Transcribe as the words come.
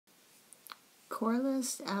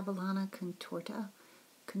Corylus avellana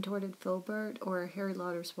contorted filbert, or Harry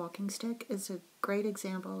Lauder's walking stick, is a great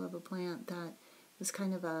example of a plant that was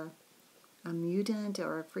kind of a mutant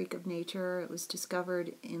or a freak of nature. It was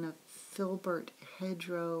discovered in a filbert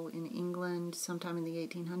hedgerow in England sometime in the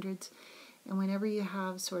 1800s. And whenever you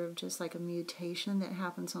have sort of just like a mutation that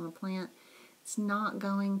happens on a plant, it's not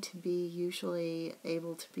going to be usually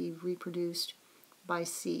able to be reproduced by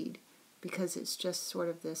seed, because it's just sort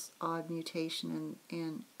of this odd mutation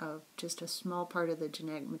and of just a small part of the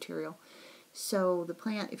genetic material. So the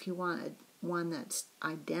plant, if you want one that's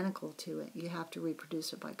identical to it, you have to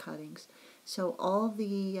reproduce it by cuttings. So all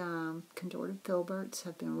the contorted filberts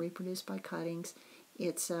have been reproduced by cuttings.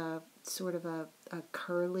 It's a sort of a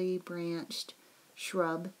curly branched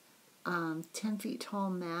shrub, 10 feet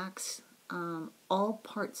tall max. All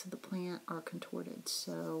parts of the plant are contorted.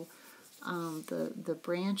 So the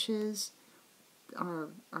branches are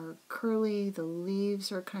curly, the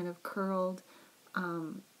leaves are kind of curled.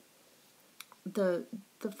 The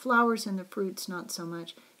flowers and the fruits not so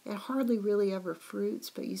much. It hardly really ever fruits,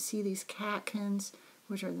 but you see these catkins,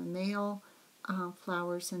 which are the male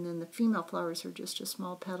flowers, and then the female flowers are just a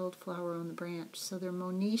small petaled flower on the branch. So they're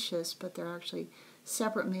monoecious, but they're actually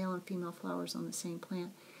separate male and female flowers on the same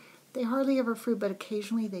plant. They hardly ever fruit, but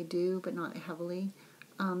occasionally they do, but not heavily.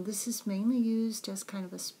 This is mainly used as kind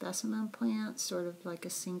of a specimen plant, sort of like a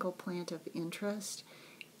single plant of interest.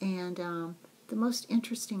 And the most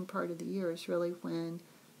interesting part of the year is really when,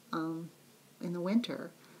 in the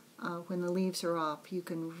winter, when the leaves are off, you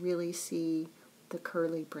can really see the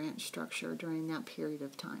curly branch structure during that period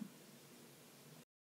of time.